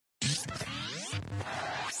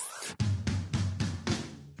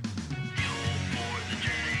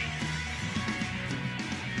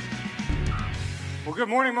Well, good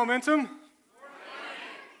morning, Momentum.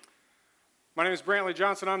 My name is Brantley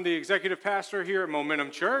Johnson. I'm the executive pastor here at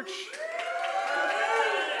Momentum Church.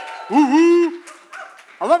 Woo-hoo!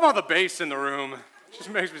 I love all the bass in the room. It just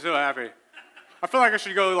makes me so happy. I feel like I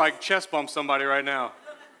should go chest bump somebody right now.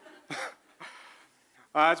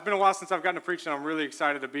 It's been a while since I've gotten to preach, and I'm really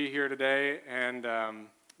excited to be here today. And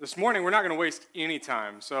this morning, we're not going to waste any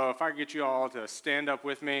time. So if I could get you all to stand up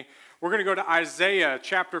with me, we're going to go to Isaiah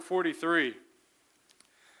chapter 43.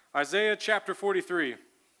 Isaiah chapter 43.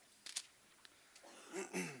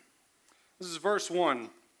 This is verse 1.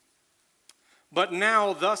 But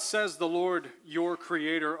now, thus says the Lord, your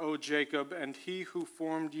Creator, O Jacob, and He who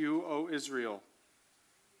formed you, O Israel.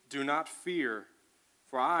 Do not fear,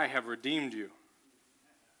 for I have redeemed you.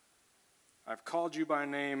 I've called you by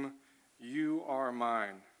name, you are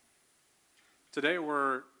mine. Today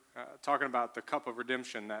we're talking about the cup of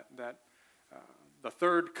redemption, the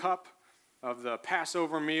third cup of the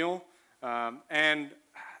Passover meal, and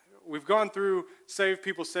we've gone through save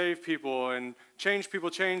people, and change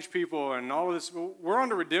people, and all of this. We're on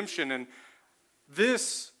to redemption, and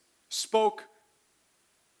this spoke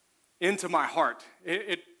into my heart.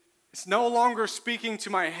 It's no longer speaking to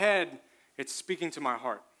my head, it's speaking to my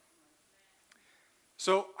heart.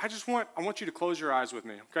 So I want you to close your eyes with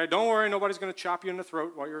me, okay? Don't worry, nobody's going to chop you in the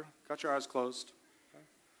throat while you've got your eyes closed.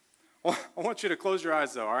 Okay? I want you to close your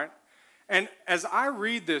eyes, though, all right? And as I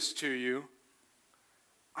read this to you,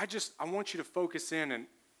 I want you to focus in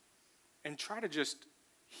and try to just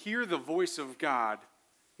hear the voice of God,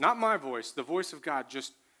 not my voice, the voice of God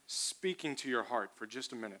just speaking to your heart for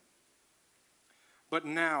just a minute. But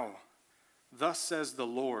now, thus says the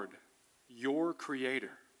Lord, your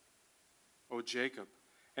Creator, O Jacob,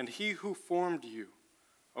 and He who formed you,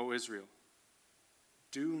 O Israel.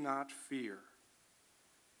 Do not fear,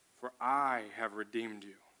 for I have redeemed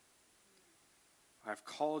you. I've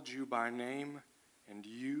called you by name, and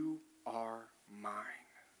you are mine.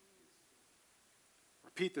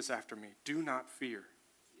 Repeat this after me. Do not fear,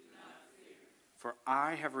 for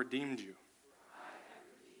I have redeemed you.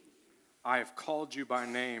 I have called you by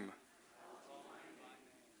name.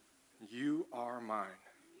 You are mine.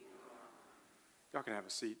 Y'all can have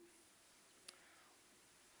a seat.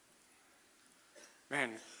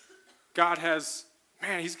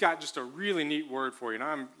 He's got just a really neat word for you, and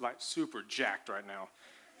I'm super jacked right now.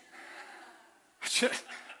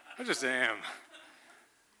 I just am.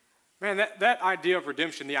 Man, that idea of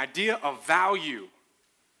redemption, the idea of value.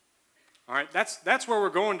 All right, that's where we're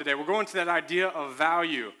going today. We're going to that idea of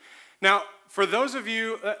value. Now, for those of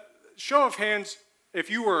you, show of hands, if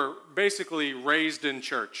you were basically raised in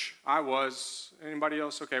church. I was. Anybody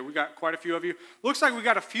else? Okay, we got quite a few of you. Looks like we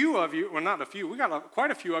got a few of you. Well, not a few. We got quite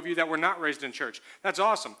a few of you that were not raised in church. That's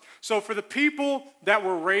awesome. So for the people that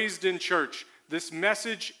were raised in church, this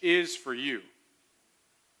message is for you.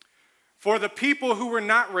 For the people who were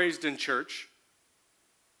not raised in church,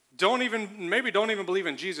 don't even believe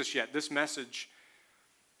in Jesus yet, this message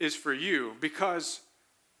is for you, because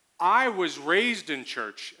I was raised in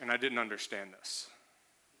church and I didn't understand this.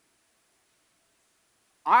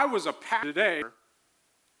 I was a pastor today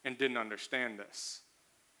and didn't understand this.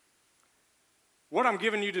 What I'm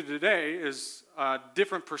giving you today is a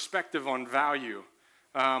different perspective on value.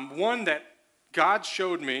 One that God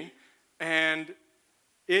showed me, and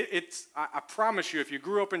I promise you, if you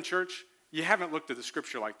grew up in church, you haven't looked at the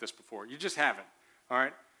scripture like this before. You just haven't, all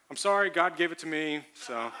right? I'm sorry, God gave it to me,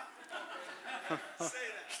 so. Say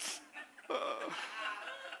that.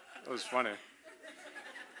 That was funny.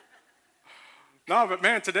 No, but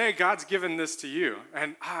man, today God's given this to you,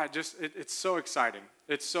 and it's so exciting.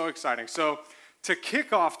 It's so exciting. So to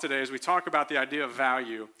kick off today, as we talk about the idea of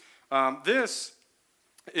value, this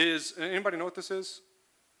is, anybody know what this is?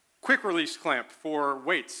 Quick release clamp for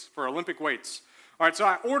weights, for Olympic weights. All right, so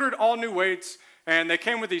I ordered all new weights, and they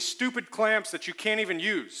came with these stupid clamps that you can't even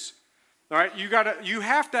use. All right, you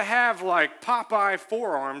have to have Popeye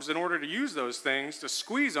forearms in order to use those things, to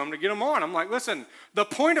squeeze them, to get them on. I'm like, listen, the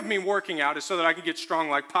point of me working out is so that I can get strong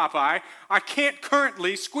like Popeye. I can't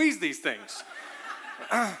currently squeeze these things.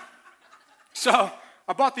 So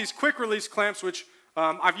I bought these quick release clamps, which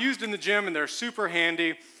I've used in the gym, and they're super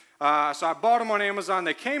handy. So I bought them on Amazon.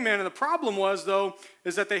 They came in, and the problem was, though,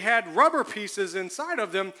 is that they had rubber pieces inside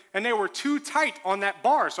of them, and they were too tight on that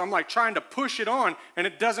bar. So I'm trying to push it on, and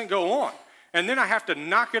it doesn't go on. And then I have to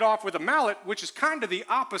knock it off with a mallet, which is kind of the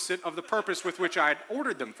opposite of the purpose with which I had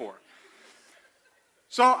ordered them for.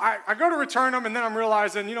 So I go to return them, and then I'm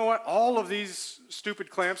realizing, you know what? All of these stupid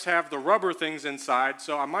clamps have the rubber things inside,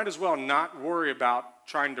 so I might as well not worry about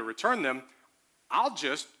trying to return them. I'll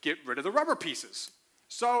just get rid of the rubber pieces.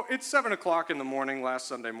 So it's 7 o'clock in the morning last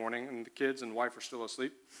Sunday morning, and the kids and wife are still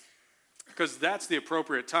asleep, because that's the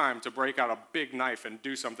appropriate time to break out a big knife and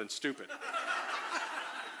do something stupid.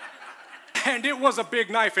 And it was a big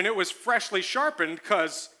knife, and it was freshly sharpened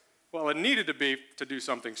because, well, it needed to be to do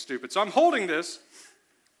something stupid. So I'm holding this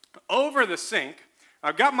over the sink.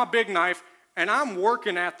 I've got my big knife, and I'm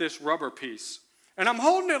working at this rubber piece. And I'm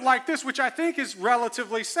holding it like this, which I think is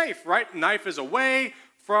relatively safe, right? Knife is away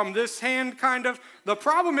from this hand, kind of. The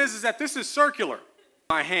problem is that this is circular,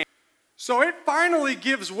 my hand. So it finally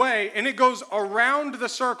gives way, and it goes around the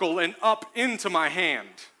circle and up into my hand.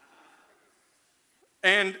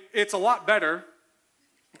 And it's a lot better.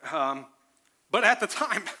 But at the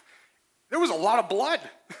time, there was a lot of blood.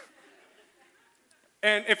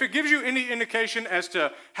 And if it gives you any indication as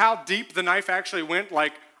to how deep the knife actually went,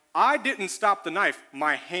 like, I didn't stop the knife,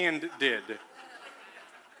 my hand did.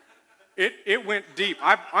 It went deep.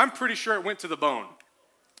 I'm pretty sure it went to the bone.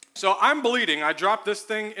 So I'm bleeding. I drop this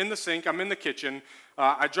thing in the sink. I'm in the kitchen.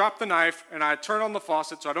 I drop the knife, and I turn on the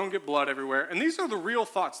faucet so I don't get blood everywhere. And these are the real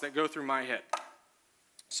thoughts that go through my head.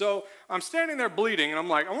 So I'm standing there bleeding, and I'm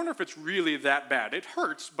like, I wonder if it's really that bad. It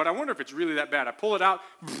hurts, but I wonder if it's really that bad. I pull it out,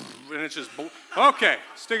 and it's just, okay,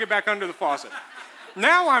 stick it back under the faucet.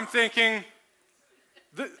 Now I'm thinking,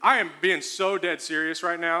 I am being so dead serious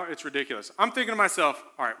right now, it's ridiculous. I'm thinking to myself,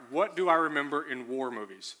 all right, what do I remember in war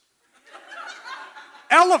movies?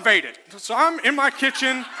 Elevated. So I'm in my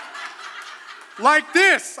kitchen like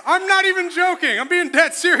this. I'm not even joking. I'm being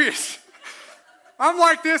dead serious. I'm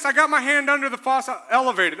like this. I got my hand under the faucet,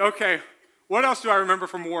 elevated. Okay, what else do I remember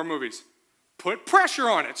from war movies? Put pressure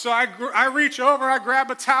on it. So I reach over, I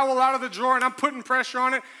grab a towel out of the drawer, and I'm putting pressure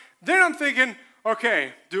on it. Then I'm thinking,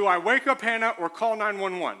 okay, do I wake up Hannah or call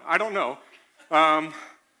 911? I don't know.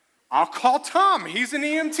 I'll call Tom. He's an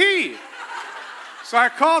EMT. So I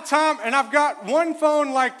call Tom, and I've got one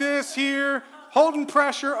phone like this here, holding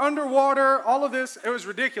pressure, underwater, all of this. It was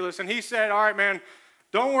ridiculous. And he said, all right, man,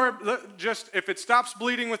 don't worry. Just if it stops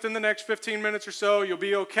bleeding within the next 15 minutes or so, you'll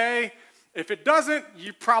be okay. If it doesn't,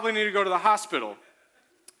 you probably need to go to the hospital.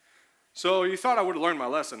 So you thought I would have learned my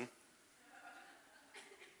lesson.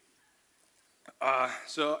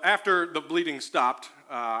 So after the bleeding stopped,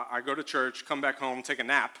 I go to church, come back home, take a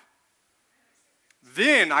nap.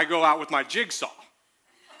 Then I go out with my jigsaw.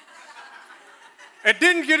 It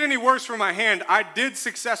didn't get any worse for my hand. I did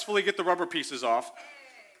successfully get the rubber pieces off.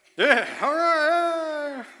 Yeah, all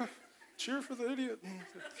right. Cheer for the idiot.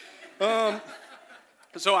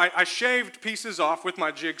 So I shaved pieces off with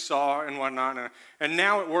my jigsaw and whatnot, and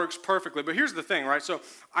now it works perfectly. But here's the thing, right? So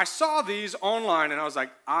I saw these online, and I was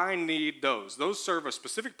like, I need those. Those serve a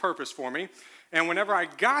specific purpose for me. And whenever I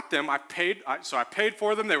got them, I paid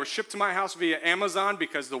for them. They were shipped to my house via Amazon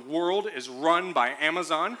because the world is run by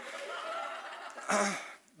Amazon.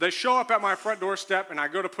 They show up at my front doorstep, and I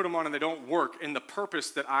go to put them on, and they don't work in the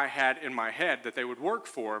purpose that I had in my head that they would work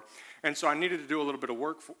for. And so I needed to do a little bit of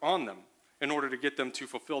work on them in order to get them to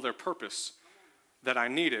fulfill their purpose that I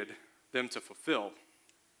needed them to fulfill.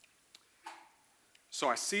 So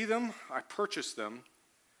I see them, I purchase them,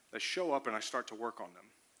 they show up, and I start to work on them.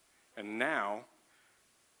 And now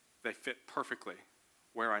they fit perfectly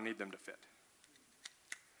where I need them to fit.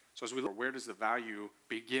 So as we look, where does the value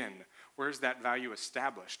begin? Where is that value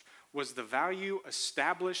established? Was the value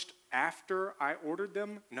established after I ordered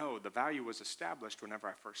them? No, the value was established whenever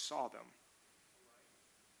I first saw them.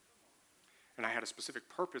 And I had a specific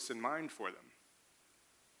purpose in mind for them.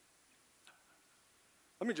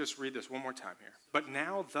 Let me just read this one more time here. But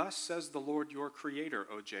now thus says the Lord your Creator,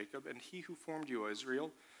 O Jacob, and he who formed you, O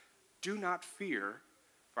Israel, do not fear,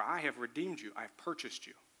 for I have redeemed you, I have purchased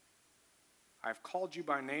you. I have called you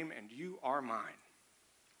by name, and you are mine.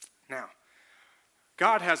 Now,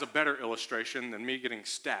 God has a better illustration than me getting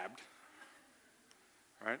stabbed,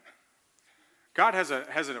 right? God has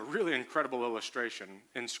a really incredible illustration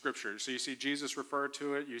in Scripture. So you see Jesus refer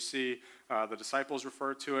to it. You see the disciples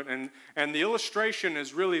refer to it. And the illustration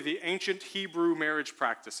is really the ancient Hebrew marriage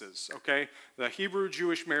practices, okay? The Hebrew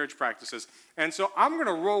Jewish marriage practices. And so I'm going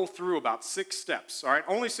to roll through about 6 steps, all right?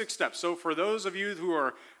 Only 6 steps. So for those of you who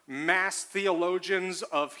are mass theologians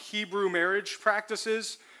of Hebrew marriage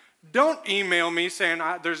practices, don't email me saying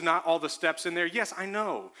there's not all the steps in there. Yes, I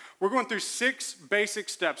know. We're going through 6 basic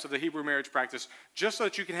steps of the Hebrew marriage practice just so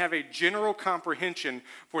that you can have a general comprehension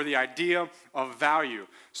for the idea of value.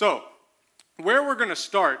 So where we're going to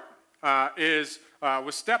start is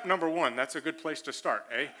with step number 1. That's a good place to start,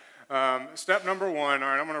 eh? Step number 1, all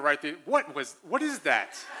right, I'm going to write what is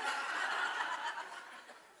that?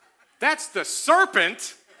 That's the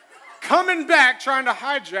serpent coming back trying to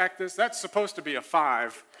hijack this. That's supposed to be a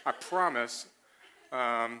 5. I promise.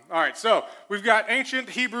 All right, so we've got ancient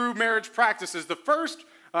Hebrew marriage practices. The first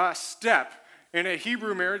step in a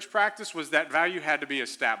Hebrew marriage practice was that value had to be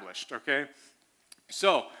established, okay?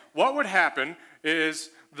 So what would happen is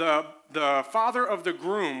the father of the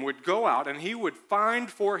groom would go out and he would find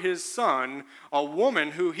for his son a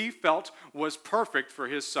woman who he felt was perfect for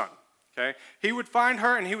his son, okay? He would find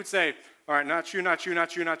her and he would say, all right, not you, not you,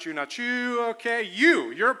 not you, not you, not you, okay,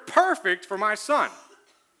 you're perfect for my son.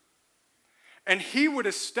 And he would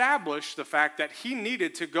establish the fact that he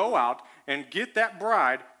needed to go out and get that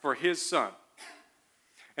bride for his son.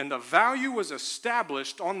 And the value was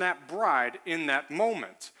established on that bride in that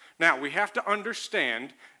moment. Now, we have to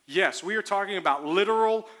understand, yes, we are talking about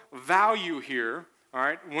literal value here, all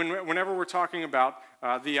right, whenever we're talking about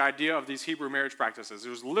the idea of these Hebrew marriage practices.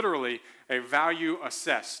 There's literally a value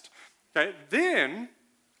assessed. Okay? Then,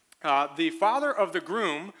 the father of the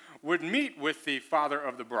groom would meet with the father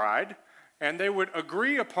of the bride, and they would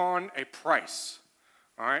agree upon a price,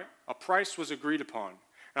 all right? A price was agreed upon. And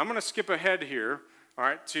I'm going to skip ahead here, all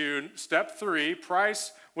right, to step 3.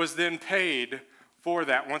 Price was then paid for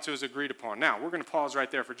that once it was agreed upon. Now, we're going to pause right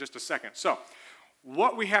there for just a second. So,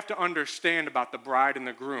 what we have to understand about the bride and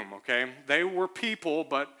the groom, okay? They were people,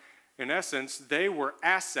 but in essence, they were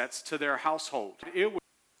assets to their household.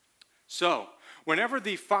 So, whenever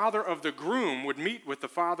the father of the groom would meet with the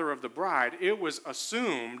father of the bride, it was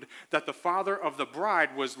assumed that the father of the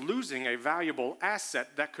bride was losing a valuable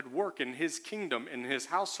asset that could work in his kingdom, in his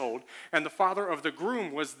household, and the father of the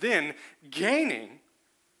groom was then gaining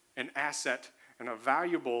an asset and a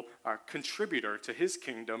valuable contributor to his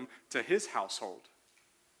kingdom, to his household.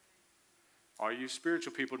 All you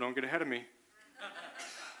spiritual people, don't get ahead of me.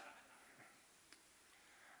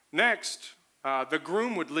 Next, the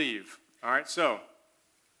groom would leave. All right, so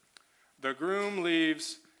the groom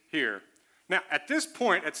leaves here. Now, at this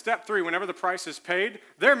point, at step 3, whenever the price is paid,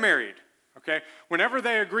 they're married, okay? Whenever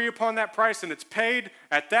they agree upon that price and it's paid,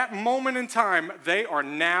 at that moment in time, they are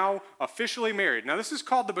now officially married. Now, this is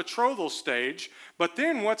called the betrothal stage, but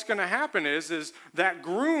then what's going to happen is that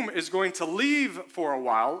groom is going to leave for a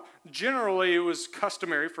while. Generally, it was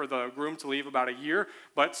customary for the groom to leave about a year,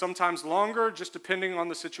 but sometimes longer, just depending on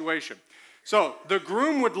the situation. So the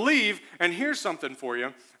groom would leave, and here's something for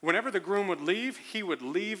you. Whenever the groom would leave, he would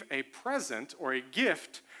leave a present or a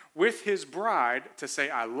gift with his bride to say,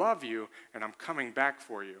 I love you, and I'm coming back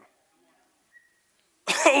for you.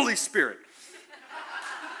 Holy Spirit.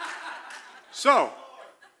 So,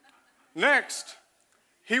 next,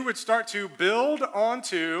 he would start to build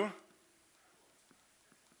onto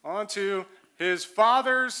his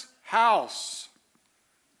father's house.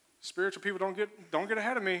 Spiritual people, don't get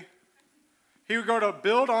ahead of me. He would go to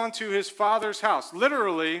build onto his father's house.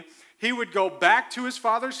 Literally, he would go back to his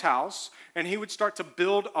father's house, and he would start to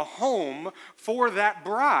build a home for that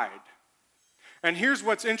bride. And here's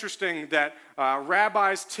what's interesting that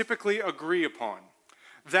rabbis typically agree upon.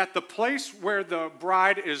 That the place where the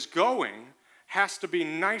bride is going has to be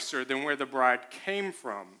nicer than where the bride came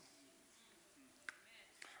from.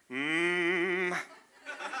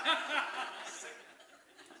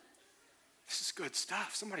 This is good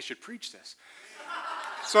stuff. Somebody should preach this.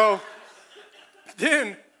 So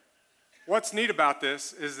then what's neat about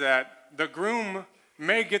this is that the groom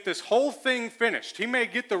may get this whole thing finished. He may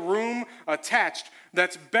get the room attached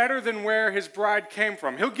that's better than where his bride came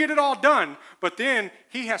from. He'll get it all done, but then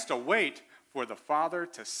he has to wait for the father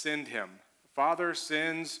to send him. The father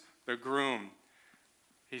sends the groom.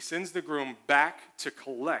 He sends the groom back to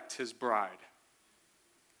collect his bride.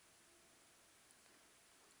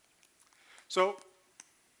 So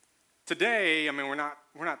today, I mean, we're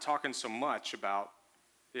not talking so much about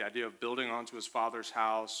the idea of building onto his father's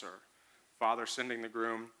house or father sending the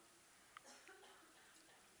groom.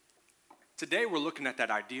 Today, we're looking at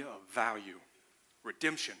that idea of value,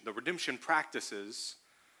 redemption. The redemption practices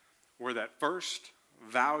were that first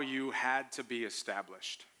value had to be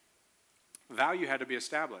established. Value had to be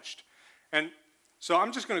established. And so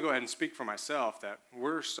I'm just going to go ahead and speak for myself that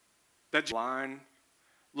that line,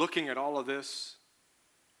 looking at all of this,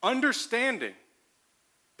 understanding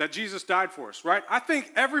that Jesus died for us, right? I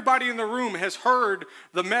think everybody in the room has heard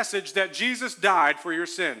the message that Jesus died for your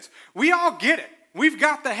sins. We all get it. We've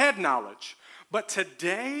got the head knowledge. But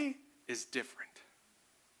today is different.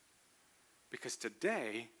 Because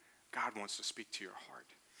today, God wants to speak to your heart.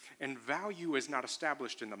 And value is not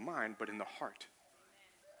established in the mind, but in the heart.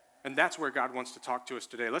 And that's where God wants to talk to us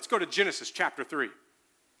today. Let's go to Genesis chapter 3.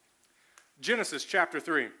 Genesis chapter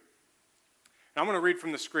 3. And I'm going to read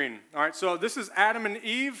from the screen. All right, so this is Adam and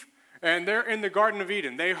Eve, And they're in the Garden of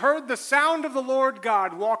Eden. They heard the sound of the Lord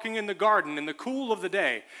God walking in the garden in the cool of the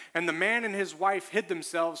day. And the man and his wife hid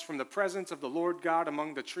themselves from the presence of the Lord God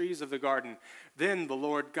among the trees of the garden. Then the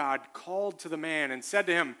Lord God called to the man and said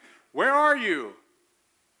to him, "Where are you?"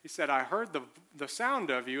 He said, "I heard the sound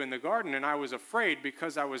of you in the garden, and I was afraid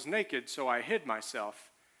because I was naked, so I hid myself."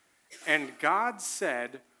 And God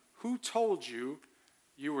said, "Who told you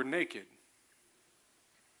you were naked?"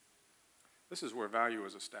 This is where value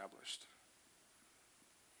is established.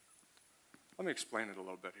 Let me explain it a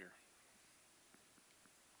little bit here.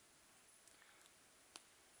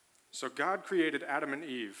 So God created Adam and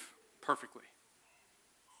Eve perfectly.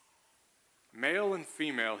 Male and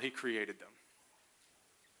female, he created them.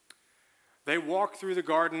 They walked through the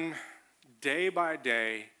garden day by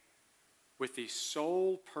day with the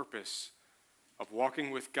sole purpose of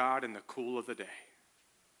walking with God in the cool of the day.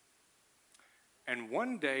 And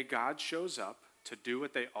one day, God shows up to do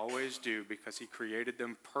what they always do because he created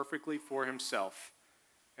them perfectly for himself,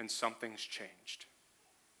 and something's changed.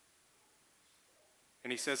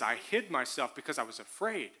 And he says, "I hid myself because I was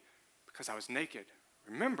afraid, because I was naked."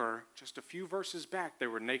 Remember, just a few verses back, they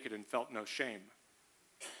were naked and felt no shame.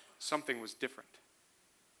 Something was different.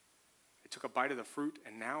 They took a bite of the fruit,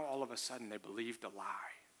 and now all of a sudden they believed a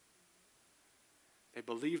lie. They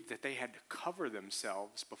believed that they had to cover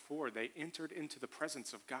themselves before they entered into the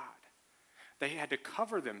presence of God. They had to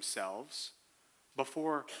cover themselves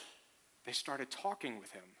before they started talking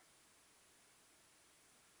with him.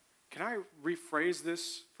 Can I rephrase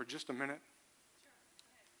this for just a minute?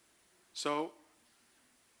 So,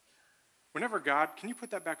 whenever God, can you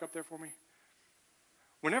put that back up there for me?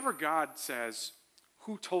 Whenever God says,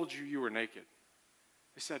 "Who told you you were naked?"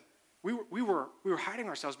 They said, we were hiding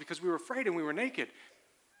ourselves because we were afraid and we were naked.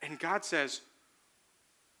 And God says,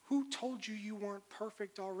 "Who told you you weren't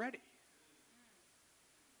perfect already?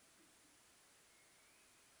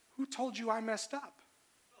 Who told you I messed up?"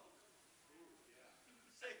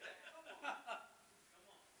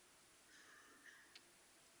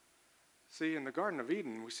 See, in the Garden of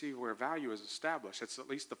Eden, we see where value is established. It's at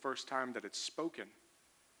least the first time that it's spoken.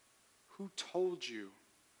 Who told you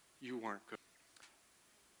you weren't good?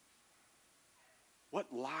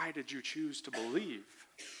 What lie did you choose to believe?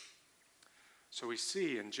 So we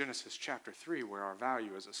see in Genesis chapter 3 where our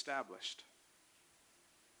value is established.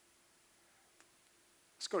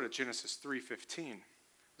 Let's go to Genesis 3:15.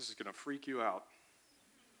 This is going to freak you out.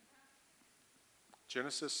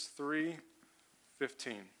 Genesis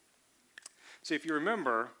 3:15. See, if you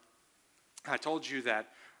remember, I told you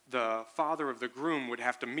that the father of the groom would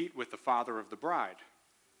have to meet with the father of the bride.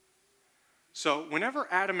 So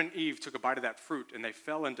whenever Adam and Eve took a bite of that fruit and they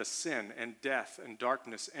fell into sin and death and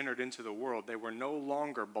darkness entered into the world, they were no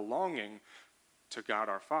longer belonging to God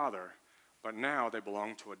our Father, but now they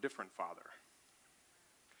belong to a different father.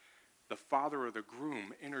 The father of the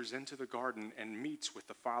groom enters into the garden and meets with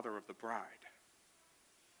the father of the bride.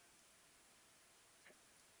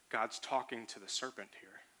 God's talking to the serpent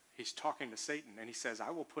here. He's talking to Satan, and he says, "I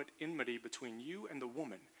will put enmity between you and the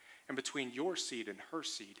woman, and between your seed and her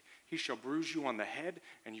seed. He shall bruise you on the head,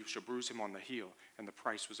 and you shall bruise him on the heel." And the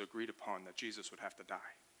price was agreed upon that Jesus would have to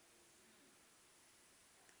die.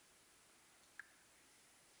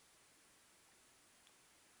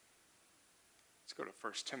 Let's go to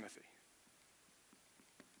 1 Timothy.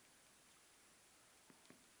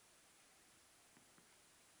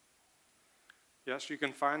 Yes, you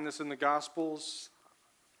can find this in the Gospels.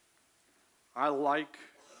 I like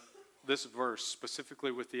this verse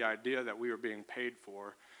specifically with the idea that we are being paid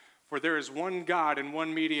for. "For there is one God and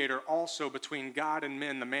one mediator also between God and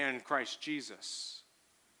men, the man Christ Jesus,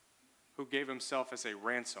 who gave himself as a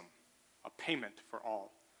ransom, a payment for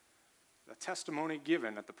all." The testimony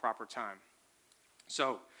given at the proper time.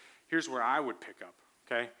 So, here's where I would pick up,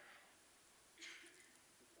 okay?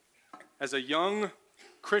 As a young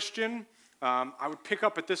Christian, I would pick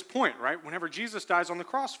up at this point, right? Whenever Jesus dies on the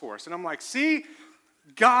cross for us. And I'm like, see,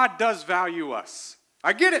 God does value us.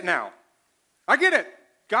 I get it now. I get it.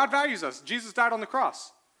 God values us. Jesus died on the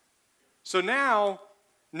cross. So now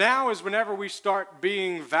is whenever we start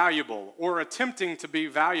being valuable or attempting to be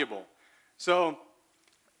valuable. So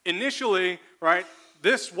initially, right,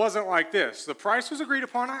 this wasn't like this. The price was agreed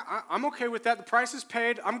upon. I'm okay with that. The price is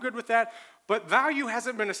paid. I'm good with that. But value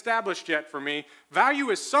hasn't been established yet for me. Value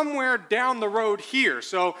is somewhere down the road here.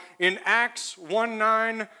 So in Acts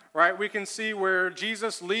 1:9, right, we can see where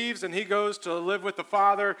Jesus leaves and he goes to live with the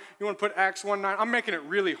Father. You want to put Acts 1:9? I'm making it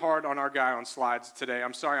really hard on our guy on slides today.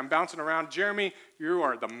 I'm sorry, I'm bouncing around. Jeremy, you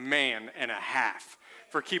are the man and a half.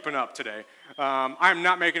 for keeping up today. I'm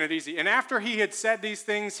not making it easy. And after he had said these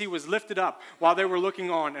things, he was lifted up while they were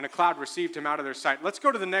looking on, and a cloud received him out of their sight. Let's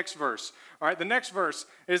go to the next verse. All right, the next verse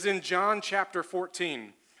is in John chapter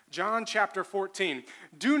 14. John chapter 14.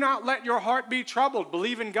 Do not let your heart be troubled.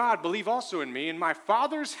 Believe in God. Believe also in me. In my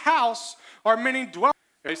Father's house are many dwellings.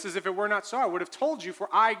 He says, if it were not so, I would have told you, for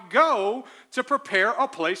I go to prepare a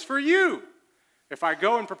place for you. If I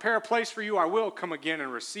go and prepare a place for you, I will come again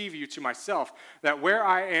and receive you to myself, that where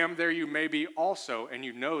I am, there you may be also, and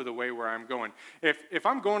you know the way where I'm going. If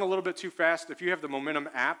I'm going a little bit too fast, if you have the Momentum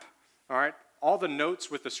app, all right, all the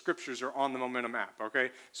notes with the scriptures are on the Momentum app,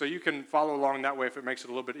 okay? So you can follow along that way if it makes it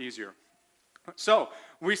a little bit easier. So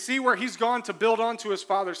we see where he's gone to build onto his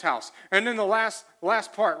father's house. And then the last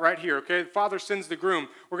part right here, okay? The father sends the groom.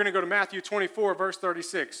 We're going to go to Matthew 24, verse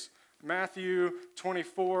 36. Matthew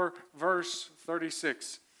 24, verse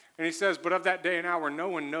 36. And he says, but of that day and hour no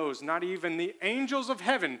one knows, not even the angels of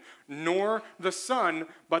heaven, nor the Son,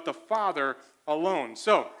 but the Father alone.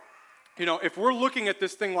 So, if we're looking at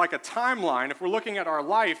this thing like a timeline, if we're looking at our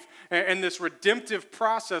life and this redemptive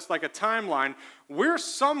process like a timeline, we're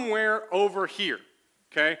somewhere over here,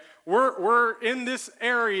 okay? We're in this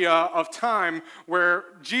area of time where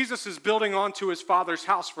Jesus is building onto his Father's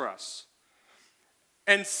house for us.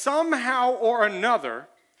 And somehow or another,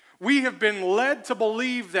 we have been led to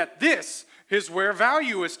believe that this is where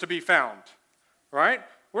value is to be found, right?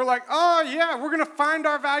 We're like, oh yeah, we're going to find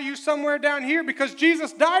our value somewhere down here because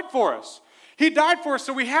Jesus died for us. He died for us,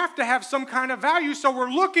 so we have to have some kind of value, so we're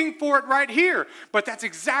looking for it right here. But that's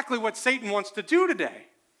exactly what Satan wants to do today.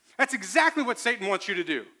 That's exactly what Satan wants you to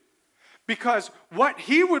do. Because what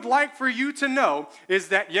he would like for you to know is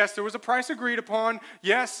that, yes, there was a price agreed upon.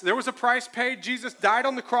 Yes, there was a price paid. Jesus died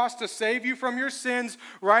on the cross to save you from your sins,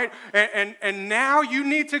 right? And now you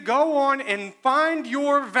need to go on and find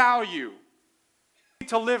your value.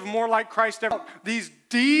 To live more like Christ. These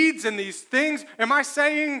deeds and these things, am I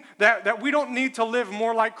saying that we don't need to live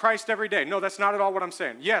more like Christ every day? No, that's not at all what I'm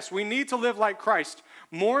saying. Yes, we need to live like Christ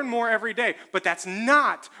more and more every day, but that's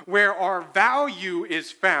not where our value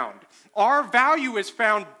is found. Our value is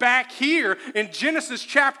found back here in Genesis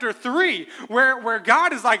chapter 3, where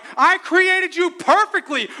God is like, I created you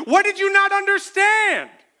perfectly. What did you not understand?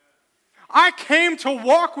 I came to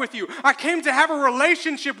walk with you. I came to have a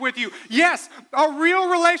relationship with you. Yes, a real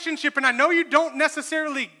relationship. And I know you don't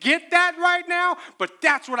necessarily get that right now, but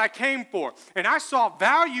that's what I came for. And I saw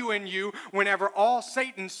value in you whenever all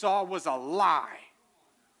Satan saw was a lie.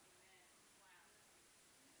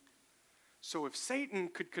 So if Satan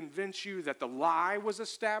could convince you that the lie was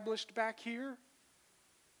established back here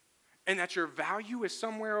and that your value is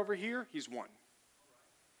somewhere over here, he's won.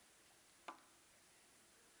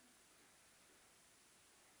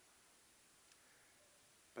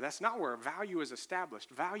 But that's not where value is established.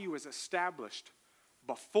 Value is established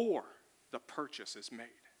before the purchase is made.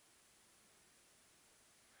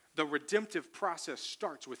 The redemptive process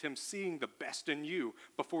starts with him seeing the best in you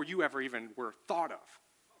before you ever even were thought of.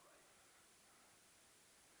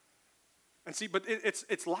 And see, but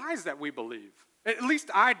it's lies that we believe. At least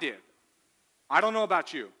I did. I don't know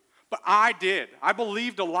about you, but I did. I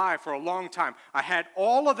believed a lie for a long time. I had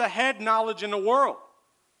all of the head knowledge in the world.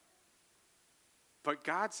 But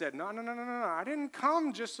God said, no. I didn't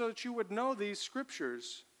come just so that you would know these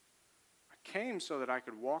scriptures. I came so that I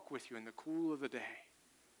could walk with you in the cool of the day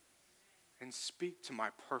and speak to my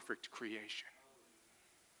perfect creation.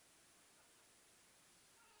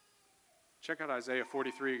 Check out Isaiah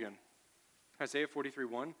 43 again. Isaiah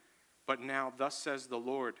 43:1. But now thus says the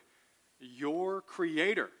Lord, your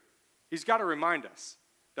creator. He's got to remind us,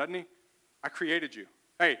 doesn't he? I created you.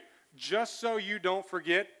 Hey, just so you don't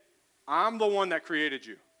forget, I'm the one that created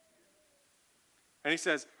you. And he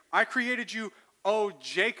says, I created you, O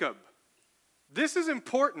Jacob. This is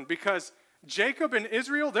important because Jacob and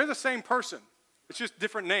Israel, they're the same person. It's just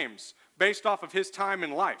different names based off of his time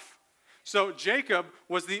in life. So Jacob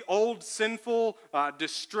was the old, sinful,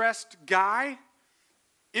 distressed guy.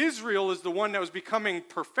 Israel is the one that was becoming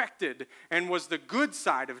perfected and was the good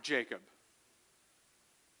side of Jacob.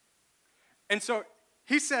 And so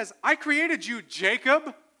he says, I created you,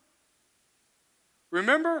 Jacob.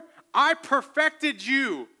 Remember, I perfected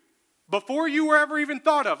you before you were ever even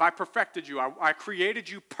thought of. I perfected you. I created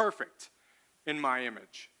you perfect in my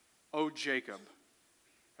image, O Jacob.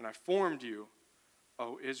 And I formed you,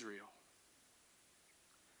 O Israel.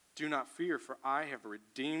 Do not fear, for I have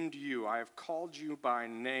redeemed you. I have called you by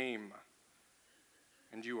name,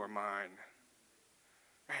 and you are mine.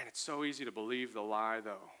 Man, it's so easy to believe the lie,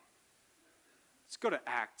 though. Let's go to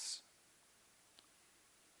Acts.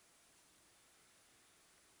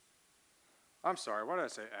 I'm sorry, why did I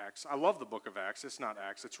say Acts? I love the book of Acts. It's not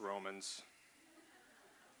Acts, it's Romans.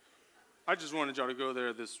 I just wanted y'all to go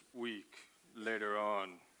there this week, later on,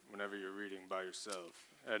 whenever you're reading by yourself,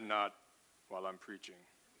 and not while I'm preaching.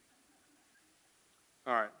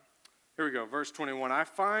 All right, here we go, verse 21. I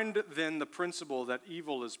find then the principle that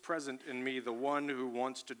evil is present in me, the one who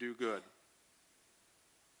wants to do good.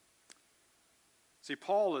 See,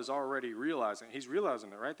 Paul is already realizing, he's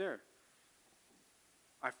realizing it right there.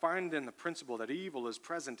 I find then the principle that evil is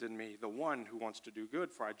present in me, the one who wants to do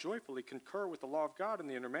good, for I joyfully concur with the law of God in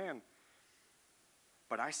the inner man.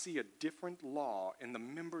 But I see a different law in the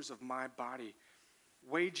members of my body,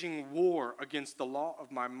 waging war against the law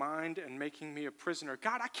of my mind and making me a prisoner.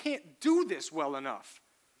 God, I can't do this well enough.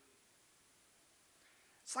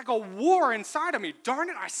 It's like a war inside of me. Darn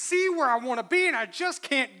it, I see where I want to be and I just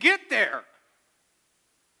can't get there.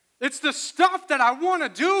 It's the stuff that I want to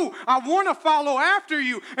do. I want to follow after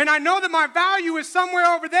you. And I know that my value is somewhere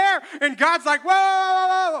over there. And God's like,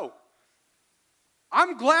 whoa.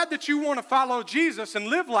 I'm glad that you want to follow Jesus and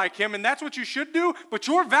live like him, and that's what you should do, but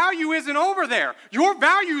your value isn't over there. Your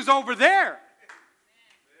value's over there.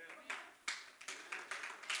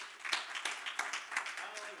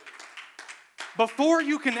 Before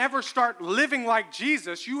you can ever start living like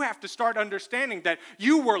Jesus, you have to start understanding that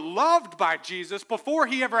you were loved by Jesus before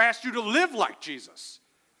he ever asked you to live like Jesus.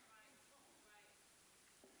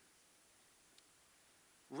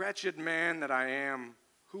 Wretched man that I am,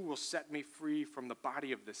 who will set me free from the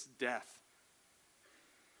body of this death?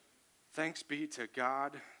 Thanks be to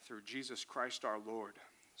God through Jesus Christ our Lord.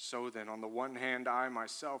 So then, on the one hand, I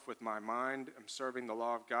myself with my mind am serving the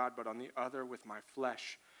law of God, but on the other with my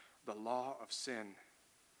flesh, the law of sin.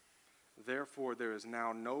 Therefore, there is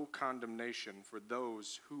now no condemnation for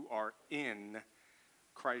those who are in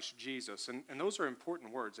Christ Jesus. And those are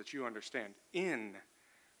important words that you understand. In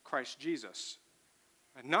Christ Jesus.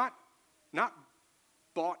 And not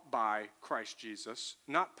bought by Christ Jesus,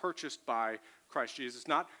 not purchased by Christ Jesus,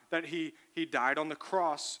 not that he died on the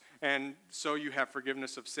cross and so you have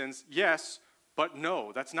forgiveness of sins. Yes, but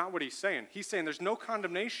no, that's not what he's saying. He's saying there's no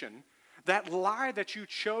condemnation. That lie that you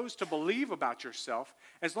chose to believe about yourself,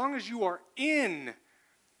 as long as you are in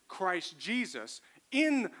Christ Jesus,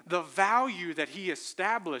 in the value that he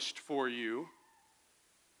established for you,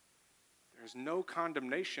 there's no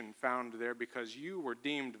condemnation found there because you were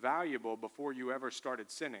deemed valuable before you ever started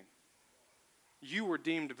sinning. You were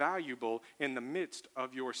deemed valuable in the midst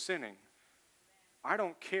of your sinning. I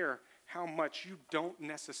don't care how much you don't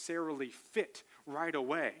necessarily fit right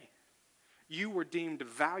away. You were deemed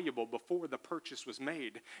valuable before the purchase was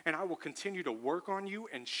made. And I will continue to work on you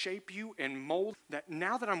and shape you and mold that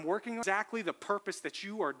now that I'm working on exactly the purpose that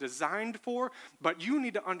you are designed for. But you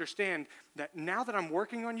need to understand that now that I'm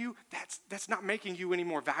working on you, that's not making you any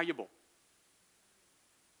more valuable.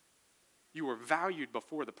 You were valued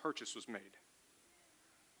before the purchase was made.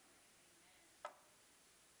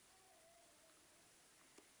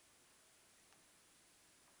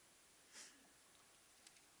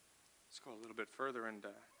 Let's go a little bit further into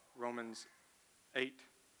Romans 8.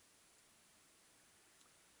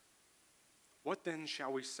 What then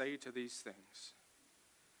shall we say to these things?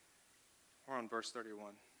 We're on verse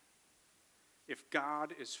 31. If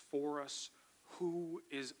God is for us, who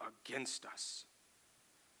is against us?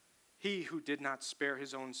 He who did not spare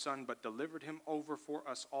his own son, but delivered him over for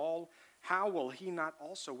us all, how will he not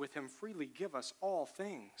also with him freely give us all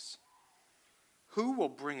things? Who will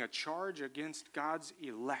bring a charge against God's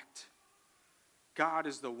elect? God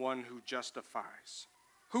is the one who justifies.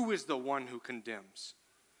 Who is the one who condemns?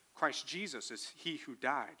 Christ Jesus is he who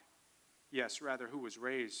died. Yes, rather, who was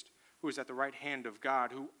raised, who is at the right hand of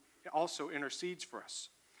God, who also intercedes for us.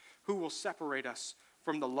 Who will separate us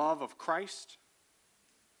from the love of Christ?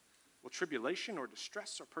 Will tribulation or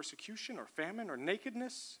distress or persecution or famine or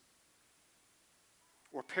nakedness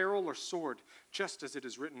or peril or sword, just as it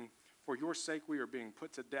is written, for your sake we are being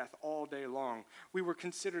put to death all day long. We were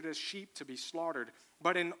considered as sheep to be slaughtered,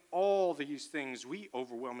 but in all these things we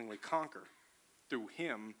overwhelmingly conquer through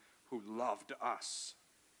him who loved us.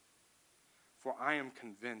 For I am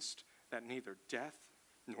convinced that neither death,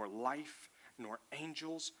 nor life, nor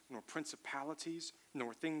angels, nor principalities,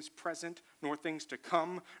 nor things present, nor things to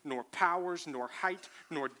come, nor powers, nor height,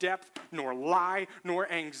 nor depth, nor lie,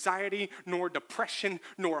 nor anxiety, nor depression,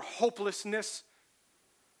 nor hopelessness,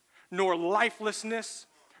 nor lifelessness,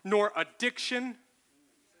 nor addiction,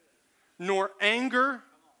 nor anger.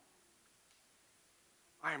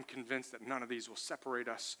 I am convinced that none of these will separate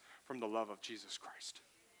us from the love of Jesus Christ.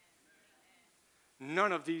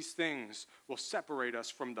 None of these things will separate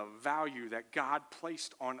us from the value that God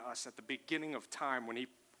placed on us at the beginning of time when he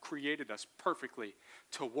created us perfectly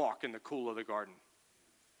to walk in the cool of the garden.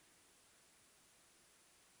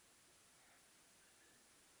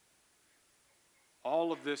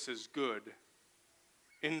 All of this is good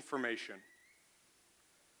information.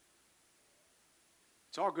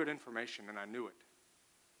 It's all good information, and I knew it.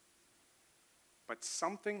 But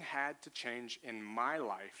something had to change in my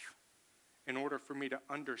life in order for me to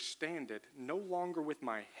understand it, no longer with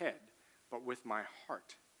my head, but with my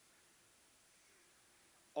heart.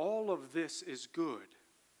 All of this is good,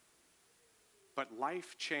 but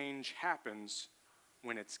life change happens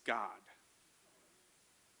when it's God.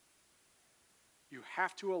 You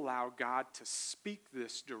have to allow God to speak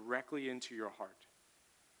this directly into your heart.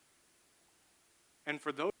 And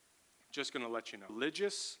for those, just going to let you know,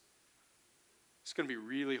 religious, it's going to be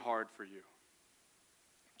really hard for you.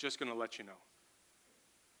 Just going to let you know.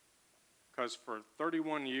 Because for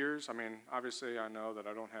 31 years, obviously I know that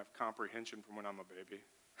I don't have comprehension from when I'm a baby.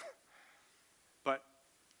 But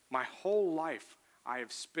my whole life, I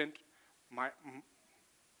have spent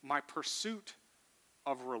my pursuit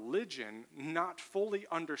of religion not fully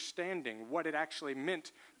understanding what it actually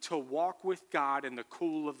meant to walk with God in the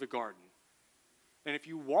cool of the garden. And if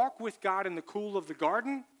you walk with God in the cool of the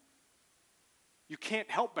garden, you can't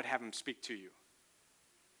help but have him speak to you.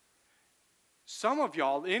 Some of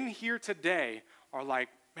y'all in here today are like,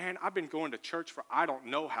 man, I've been going to church for I don't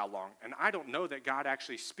know how long, and I don't know that God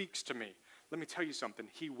actually speaks to me. Let me tell you something.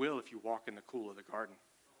 He will if you walk in the cool of the garden.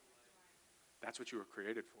 That's what you were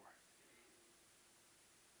created for.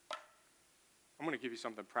 I'm going to give you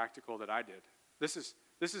something practical that I did. This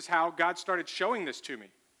is how God started showing this to me.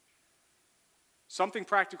 Something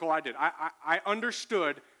practical I did. I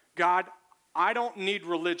understood, God, I don't need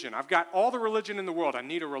religion. I've got all the religion in the world. I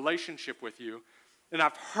need a relationship with you. And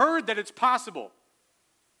I've heard that it's possible.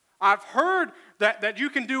 I've heard that you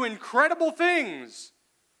can do incredible things.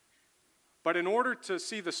 But in order to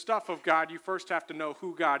see the stuff of God, you first have to know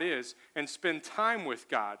who God is and spend time with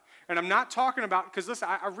God. And I'm not talking about, because listen,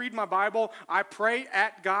 I read my Bible, I pray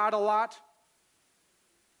at God a lot.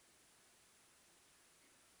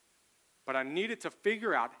 But I needed to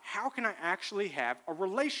figure out, how can I actually have a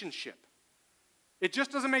relationship? It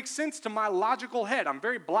just doesn't make sense to my logical head. I'm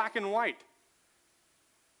very black and white.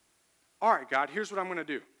 All right, God, here's what I'm going to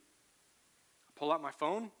do. I pull out my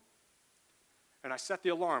phone, and I set the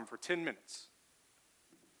alarm for 10 minutes.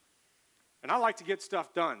 And I like to get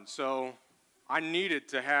stuff done, so I needed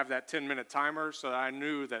to have that 10-minute timer so that I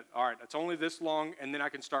knew that, all right, it's only this long, and then I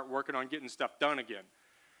can start working on getting stuff done again.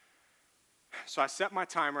 So I set my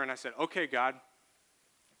timer, and I said, okay, God,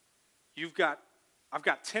 I've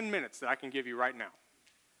got 10 minutes that I can give you right now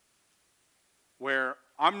where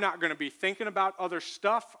I'm not going to be thinking about other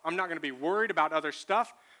stuff. I'm not going to be worried about other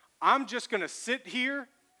stuff. I'm just going to sit here,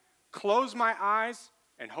 close my eyes,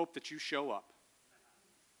 and hope that you show up.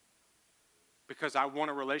 Because I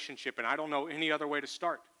want a relationship, and I don't know any other way to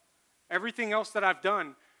start. Everything else that I've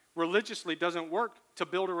done religiously doesn't work to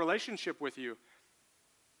build a relationship with you.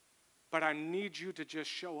 But I need you to just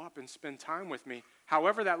show up and spend time with me.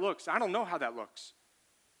 However that looks. I don't know how that looks.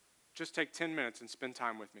 Just take 10 minutes and spend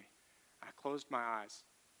time with me. I closed my eyes.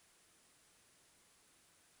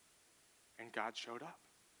 And God showed up.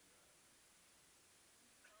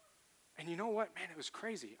 And you know what? Man, it was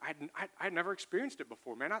crazy. I'd never experienced it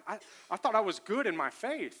before, man. I thought I was good in my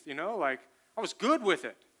faith, like I was good with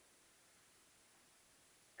it.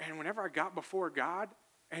 And whenever I got before God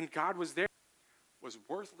and God was there, was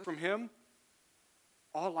worthless from him,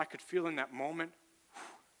 all I could feel in that moment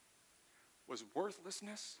was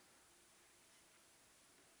worthlessness.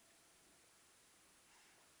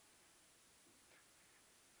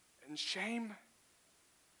 And shame.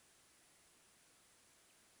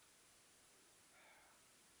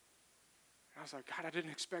 I was like, God, I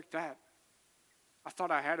didn't expect that. I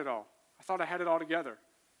thought I had it all. I thought I had it all together.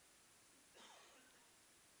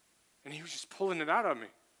 And he was just pulling it out of me.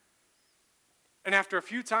 And after a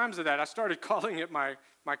few times of that, I started calling it my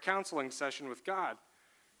counseling session with God.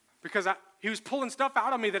 Because he was pulling stuff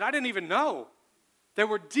out of me that I didn't even know. They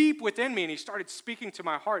were deep within me, and he started speaking to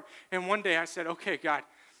my heart. And one day I said, okay, God,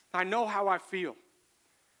 I know how I feel.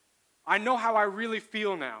 I know how I really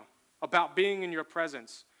feel now about being in your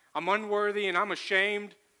presence. I'm unworthy and I'm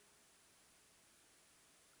ashamed.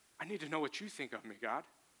 I need to know what you think of me, God.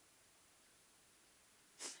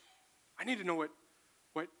 I need to know what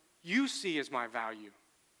you see as my value.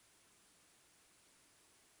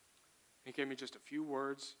 He gave me just a few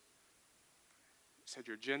words. He said,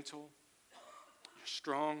 you're gentle, you're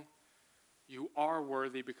strong, you are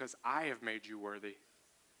worthy because I have made you worthy.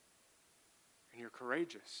 And you're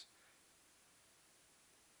courageous.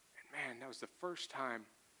 And man, that was the first time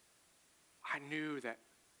I knew that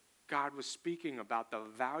God was speaking about the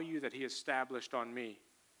value that he established on me.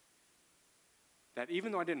 That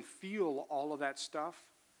even though I didn't feel all of that stuff,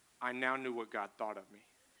 I now knew what God thought of me.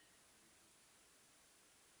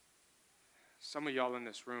 Some of y'all in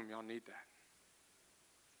this room, y'all need that.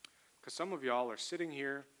 Because some of y'all are sitting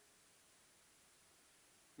here,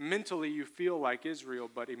 mentally you feel like Israel,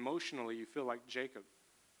 but emotionally you feel like Jacob.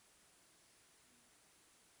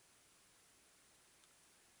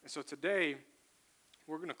 And so today,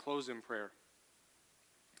 we're going to close in prayer.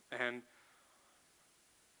 And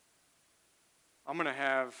I'm going to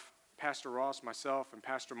have Pastor Ross, myself, and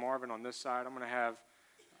Pastor Marvin on this side. I'm going to have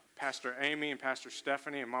Pastor Amy and Pastor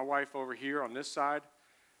Stephanie and my wife over here on this side.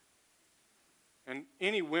 And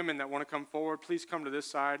any women that want to come forward, please come to this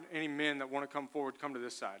side. Any men that want to come forward, come to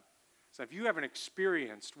this side. So if you haven't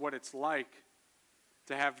experienced what it's like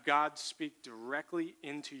to have God speak directly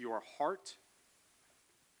into your heart,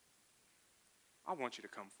 I want you to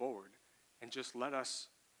come forward and just let us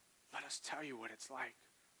tell you what it's like.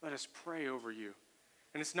 Let us pray over you.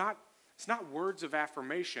 And it's not words of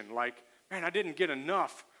affirmation like, man, I didn't get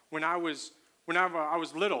enough when I was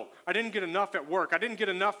little. I didn't get enough at work. I didn't get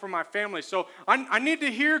enough for my family. So I need to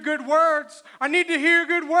hear good words. I need to hear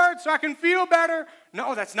good words so I can feel better.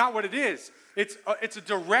 No, that's not what it is. It's a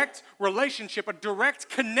direct relationship, a direct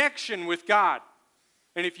connection with God.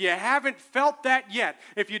 And if you haven't felt that yet,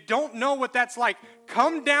 if you don't know what that's like,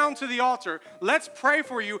 come down to the altar. Let's pray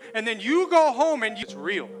for you. And then you go home and it's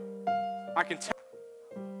real. I can tell.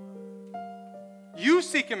 You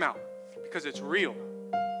seek him out because it's real.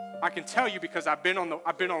 I can tell you because I've been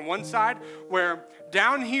on one side where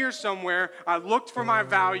down here somewhere I looked for my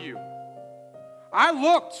value. I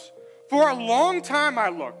looked for a long time.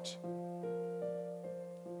 And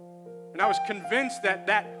I was convinced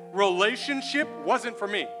that relationship wasn't for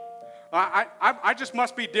me. I just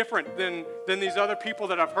must be different than these other people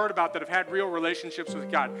that I've heard about that have had real relationships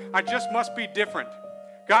with God. I just must be different.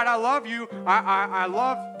 God, I love you. I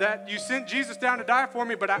love that you sent Jesus down to die for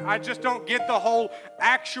me, but I just don't get the whole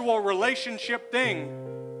actual relationship thing.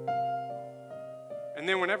 And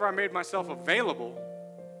then whenever I made myself available,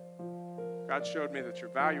 God showed me that your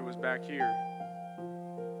value was back here.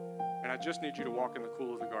 And I just need you to walk in the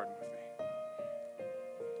cool of the garden with me.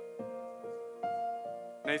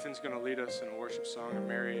 Nathan's going to lead us in a worship song, and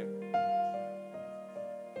Mary. And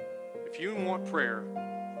if you want prayer,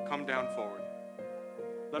 come down forward.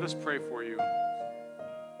 Let us pray for you.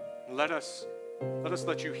 Let us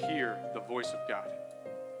let you hear the voice of God.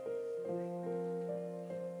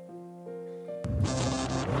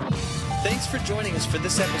 Thanks for joining us for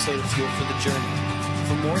this episode of Fuel for the Journey.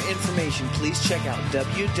 For more information, please check out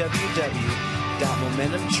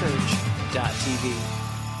www.momentumchurch.tv.